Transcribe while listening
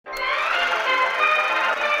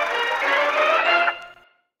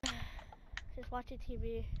watching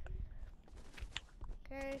TV.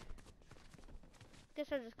 Okay. Guess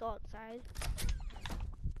I'll just go outside.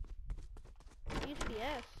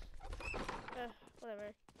 UPS.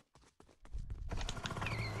 Whatever.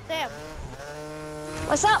 Sam.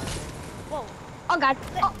 What's up? Whoa. Oh God.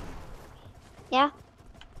 Oh. Yeah.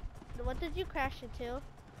 What did you crash into?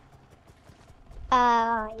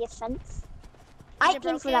 Your fence. I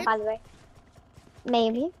came for that, by the way.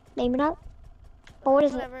 Maybe. Maybe not. But what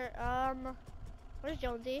is it? Where's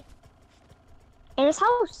Jonesy? In his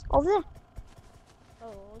house, over there.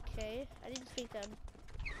 Oh, okay. I didn't speak to him.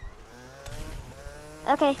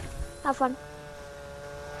 Okay, have fun.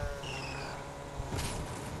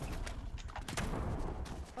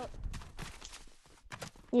 Oh.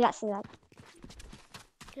 You got to see that.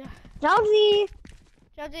 Yeah. Jonesy!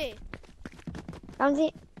 Jonesy!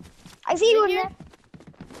 Jonesy! I see you in there!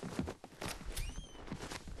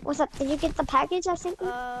 What's up? Did you get the package I sent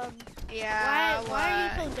you? Yeah. Why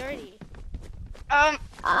are you so dirty? I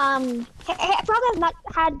probably have not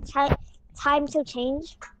had time to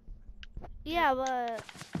change. Yeah, but...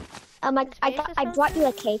 I brought you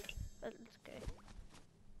a cake. That's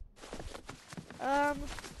okay.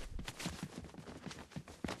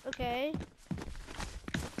 Okay.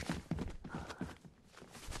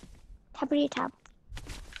 Tappity tap.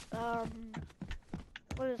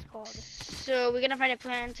 What is it called? So we're gonna find a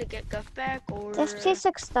plan to get Guff back, or? This place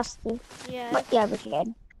looks dusty. Yeah. But yeah, we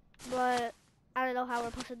can. But I don't know how we're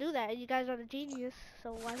supposed to do that. You guys are the genius,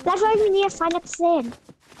 so why? That's why we need to find a plan.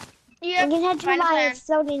 Yeah. We can head to my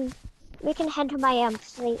floating. We can head to my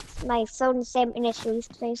place, my floating Sam Industries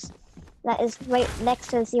place. That is right next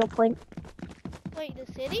to the 0 point. Wait,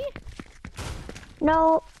 the city?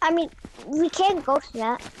 No, I mean we can't go to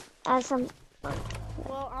that.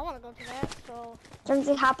 Well, I want to go to that, so.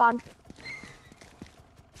 Jonesy, hop on.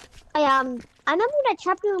 I remember that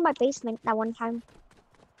trapped you in my basement that one time.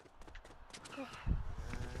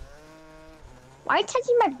 Why are you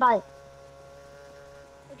touching my butt?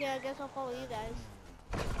 Okay, I guess I'll follow you guys.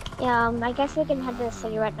 Yeah, I guess we can head to the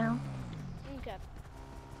city right now. Okay.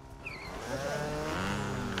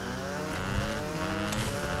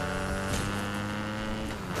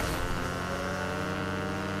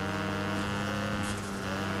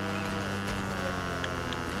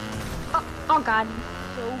 Oh God.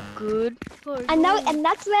 So good. And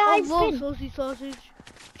that's where I've been. Saucy sausage.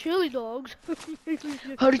 Chili dogs.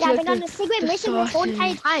 How did Yeah, you I've been on a secret mission this whole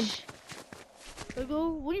entire time. I go,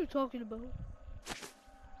 what are you talking about?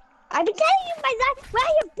 I've been telling you my life. Where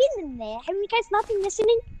have you been in there? Have you guys not been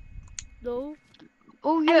listening? No.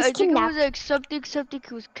 Oh yeah, I think it was like something.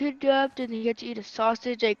 He was kidnapped and he had to eat a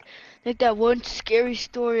sausage, like that one scary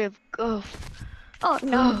story of Guff. Oh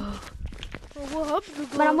no. Well, what happened to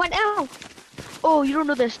Guff? But what else? Oh, you don't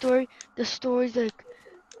know that story? The story's like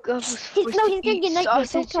Guff was forced to eat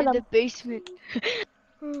sausage in the basement.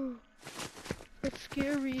 That's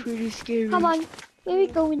scary. Pretty scary. Come on, where are we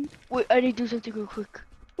going? Wait, I need to do something real quick.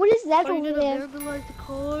 What is that Are over you there? gonna vandalize the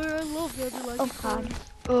car? I love vandalizing cars.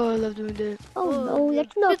 Oh, I love doing that. Oh no,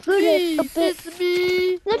 that's not good. It's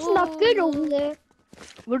me. That's not good over there.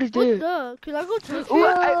 What is What's that? that? Can I go touch Oh,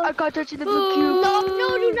 it? I got touching the blue cube. No,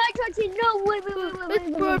 do not touch it. No, wait.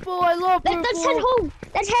 It's purple. I love purple. Let's head home.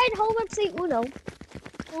 Let's head home and say Uno.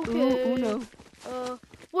 Okay. Ooh, Uno.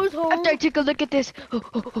 Where's home? After I take a look at this. No,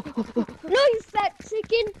 you fat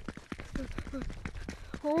chicken.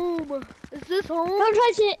 Home. Is this home? Don't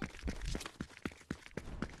touch it.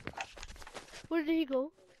 Where did he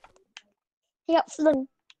go? He got flung.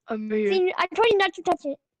 I'm here. See, I told you not to touch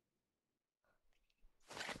it.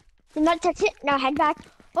 Do not touch it. Now head back.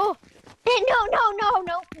 Oh.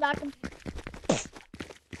 No. Knock him.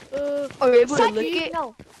 Are you able to lick it?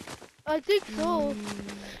 No. I think so.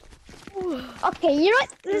 Okay, you know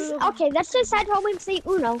what? Okay, let's just head home and say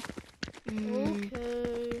Uno.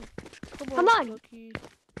 Okay. Come on. Lucky.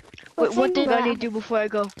 Wait, what thing I need to do before I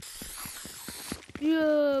go?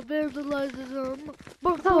 Yeah, vandalizes them.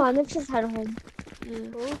 Come on, let's just head home. Okay.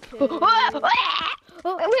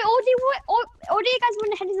 Wait, or do you guys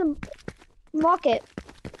want to head to the market?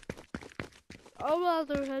 I'd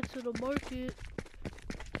rather head to the market.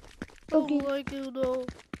 Okay. Don't like it though.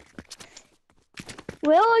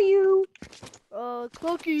 Where are you?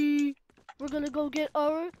 Clucky. We're gonna go get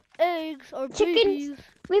our eggs, our Chickens. babies.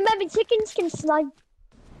 Remember, chickens can slime.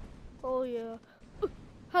 Oh yeah.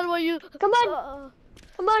 How do I use? Come on.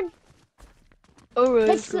 Come on. Alright,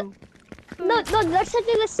 let's go. No, let's head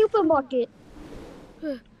to the supermarket.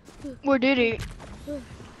 Where did it?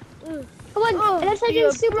 Come on, let's head to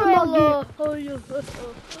the supermarket. Oh yeah.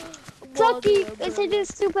 Clucky, let's head to the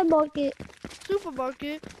supermarket.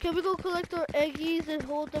 supermarket. Can we go collect our eggies and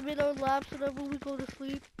hold them in our laps whenever we go to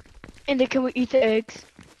sleep? And then can we eat the eggs?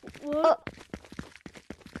 What?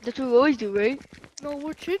 That's what we always do, right? No,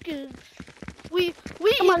 we're chickens. We Come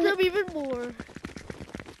eat on. them even more.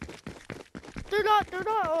 They're not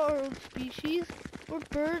our own species. We're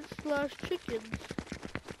birds / chickens.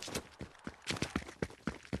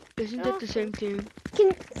 Isn't that the same thing?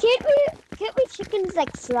 Can't we chickens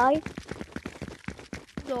like fly?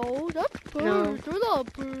 No, that's birds. No. They're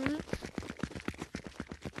not birds.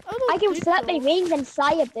 I can think flap my so. wings and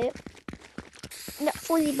fly a bit. Not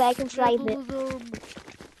fully, but I can fly a bit.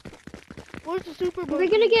 Where's the supermarket? We're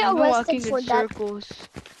gonna get We've been arrested walking for in that. circles.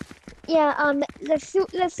 Yeah,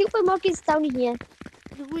 the supermarket's down here.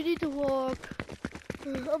 We need to walk.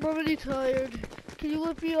 I'm already tired. Can you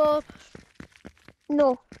lift me up?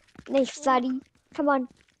 No, nice fatty. Come on.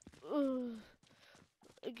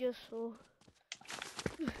 I guess so.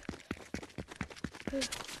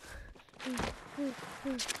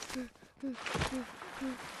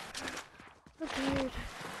 I'm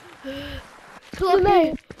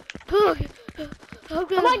tired. Come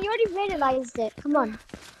Come on, you already realized it. Come on.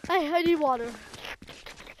 I need water.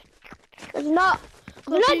 Do not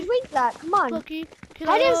Cookie, drink that. Come on. Cookie, can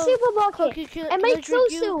Head in I, supermarket. Cookie, It can I might so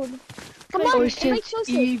drink you? soon. Come Can I on, Or it drink might since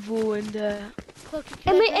so soon. evil and Cookie,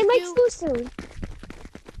 can I It drink might you? so soon.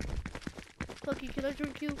 Cookie, can I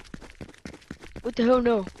drink you? what the hell?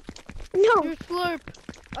 No. No, Your slurp.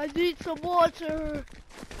 I need some water.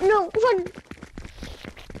 no, run.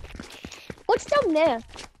 What's down there?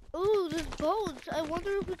 Ooh, there's bones. I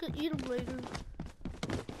wonder if we could eat them later.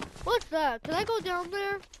 What's that? Can I go down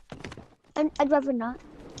there? I'd rather not.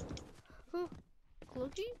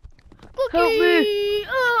 Cookie? Help me. Cookie!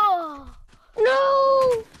 Oh!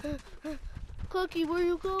 No! Cookie, where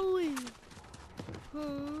you going?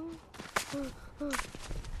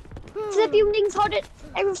 Flap your wings hard.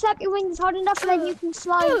 Flap your wings hard enough, then you can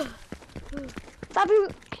fly. Flap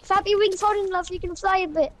your wings hard enough, you can fly a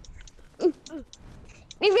bit.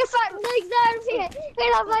 Move your fat legs down here.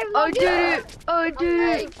 I did it. I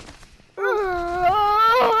did it.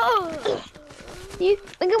 We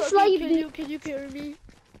can fly a bit. Can you carry me?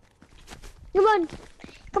 Come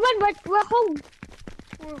on, we're home.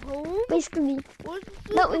 We're home? Basically, Where's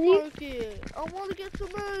the No, we- supermarket? I want to get some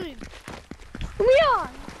eggs. we are.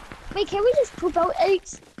 Wait, can we just poop out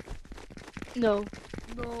eggs? No.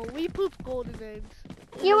 No, we poop golden eggs.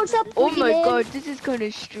 Yeah, what's up? Oh Put it my in. god, this is kind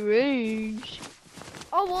of strange.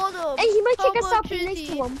 I want them. Hey, he might How take us up much and is next to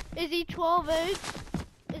he? him. Is he 12 eggs?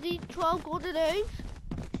 Is he 12 golden eggs?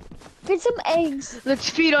 Get some eggs. Let's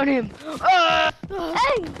feed on him. Ah!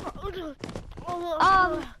 Hey!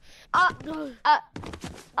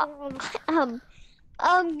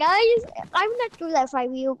 Guys, I'm not doing that for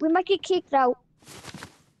you. We might get kicked out.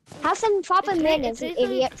 Have some proper manners, you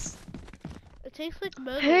idiots. It tastes like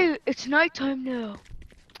milk. Hey, it's nighttime now.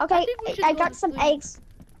 Okay, think we should I go got to some sleep. eggs.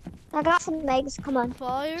 I got some eggs. Come on.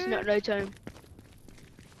 Fire. It's not nighttime.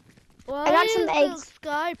 Why I got some is eggs. the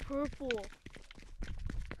sky purple?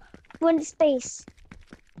 We're in space.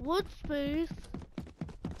 What space?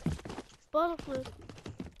 Butterfly.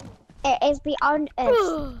 It is beyond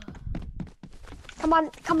Earth. Come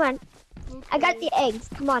on. I got the eggs.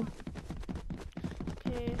 Come on.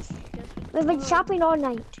 Okay. We've been shopping all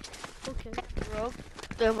night. Okay.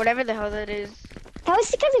 Bro, whatever the hell that is. That was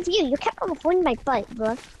because of you. You kept on holding my butt,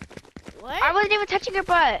 bro. What? I wasn't even touching your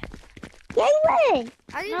butt. Yeah, you were.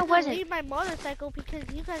 I No, need it to wasn't. leave my motorcycle because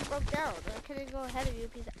you guys broke down. I couldn't go ahead of you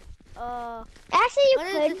because. Actually, you What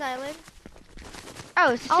is could. this island?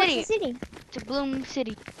 Oh, it's a Oh, city. it's a city. It's a Bloom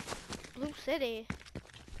City. Blue City.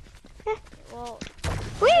 Well,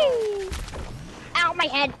 Whee! Ow, my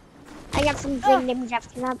head. I got some brain damage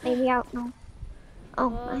after that. Maybe I don't know. Oh,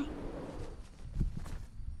 my.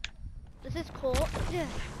 this is cool. Yeah.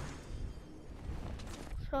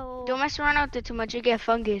 So. Don't mess around out there too much, you get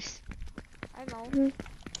fungus. I know. Mhm.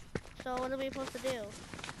 So what are we supposed to do?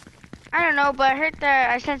 I don't know, but I heard that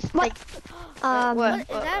I sensed What? like Um, what? What is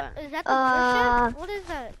that? Is that the mothership? What is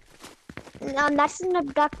that? That's an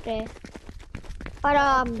abductor. But,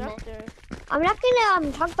 Abductor. I'm not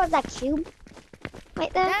gonna, talk about that cube.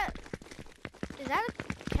 Right there. Is that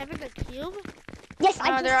Kevin the Cube? Yes, No, I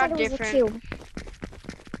just they're all said it was different. a cube.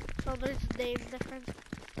 So there's name difference.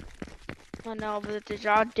 I know, but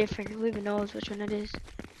they're all different. Who even knows which one it is?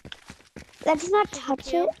 Let's not Is it touch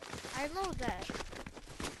cube? it. I know that.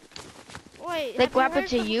 Wait, Like, have what you happened heard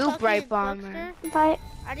to from you, Tucky Bright and Bomber? Buckster? But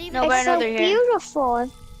I didn't No, even but I it's know so they're here.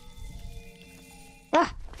 beautiful.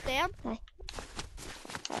 Sam? Sorry.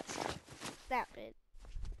 Snap it.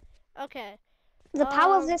 Okay. The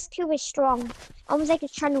power of Um, this cube is strong. Almost like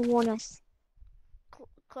it's trying to warn us.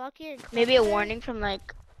 Clucky and Maybe a Cluster? warning from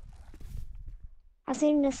like. I've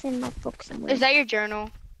seen this in my book somewhere. Is that your journal?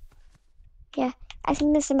 Yeah, I've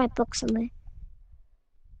seen this in my book somewhere.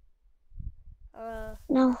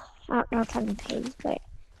 No, I don't know if I'm on the page, but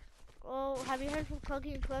Well, have you heard from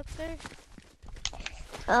Clucky and Cluster?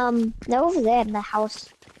 they're over there in the house.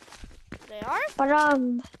 They are? But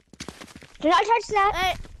do not touch that.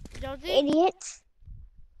 Hey, Jonesy. Idiot.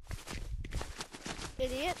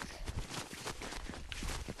 Idiots.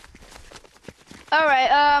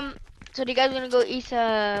 Alright, so you guys gonna go eat some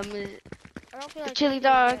I don't feel like chili eating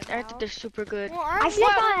right dogs? I think now. they're super good. Well, I should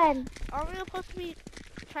have gone. Aren't we supposed to be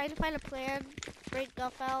trying to find a plan, break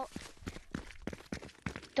Guff out?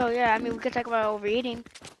 So yeah, I mean we could talk about overeating.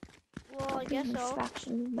 Well, I guess so.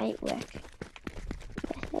 Instruction might work.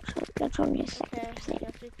 That's only a second Okay, thing,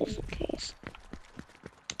 I guess we just in could. case.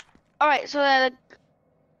 Alright,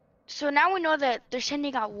 so now we know that they're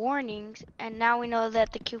sending out warnings, and now we know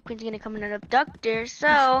that the Cube Queen's gonna come in and abduct her,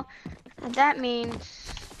 so that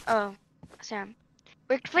means, oh, Sam.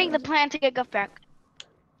 We're explaining the plan to get Guff back,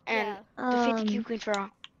 and defeat the Cube Queen for all.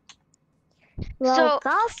 Well,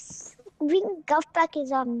 So, bringing Guff back is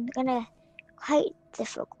gonna quite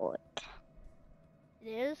difficult. It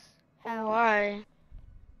is? How? why?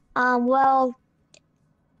 Well,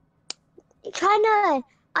 trying to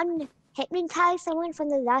unhypnotize someone from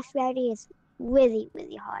the last reality is really,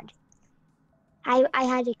 really hard. I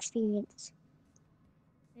had experience.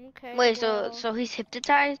 Okay, Wait, well, so he's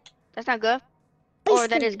hypnotized? That's not Guff? Or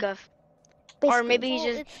that is Guff? Or maybe he's well,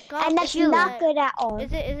 just, it's Guff. And that's healing. not good at all.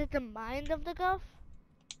 Is it the mind of the Guff?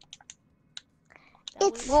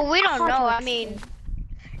 It's well, we don't hard know, to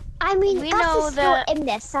I mean, we Guff know is still that, in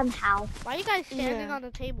there somehow. Why are you guys standing Yeah. on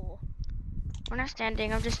the table? we're not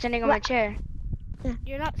standing, I'm just standing on my chair.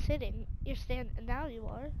 You're not sitting. You're standing. Now you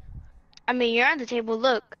are. I mean, you're on the table,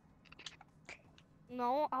 look.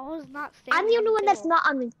 No, I was not standing. I'm the on only one that's table. not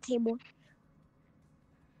on the table.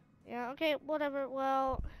 Yeah, okay, whatever.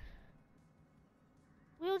 Well,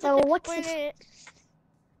 we'll just So what's explain it.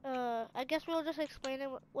 I guess we'll just explain it.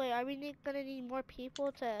 Wait, are we gonna need more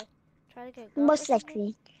people to try to get Guff or Most something?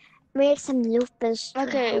 likely. Maybe some loopers.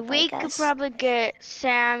 Okay, help, we could probably get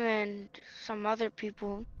Sam and some other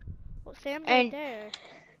people. Well, Sam's right And there.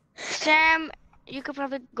 Sam, you could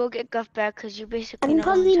probably go get Guff back because you basically I can know the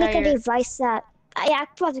probably make a entire. device that I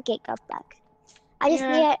could probably get Guff back. I just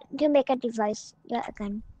need to make a device yet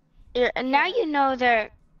again. Yeah, and now Yeah. you know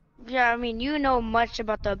that. Yeah, I mean, you know much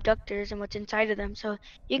about the abductors and what's inside of them, so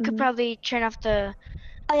you could probably turn off the.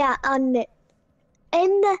 Oh yeah, and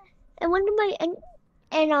one of my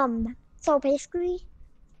so basically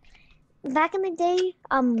back in the day,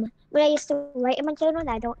 when I used to write in my journal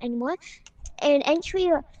that I don't anymore, in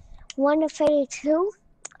entry 132,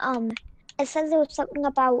 it says there was something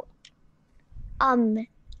about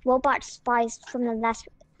robot spies from the last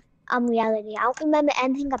reality. I don't remember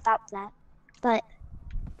anything about that, but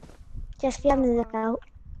just be on the lookout.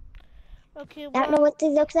 Okay, I don't know well, what they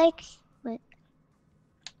look like, but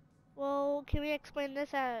well, can we explain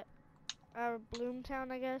this at our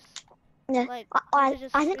Bloomtown, I guess? yeah. Like, I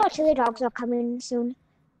just think our make chili this dogs one. are coming soon.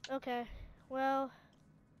 Okay, well,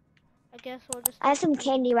 I guess we'll just. I have some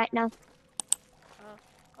candy right now.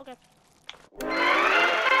 Okay.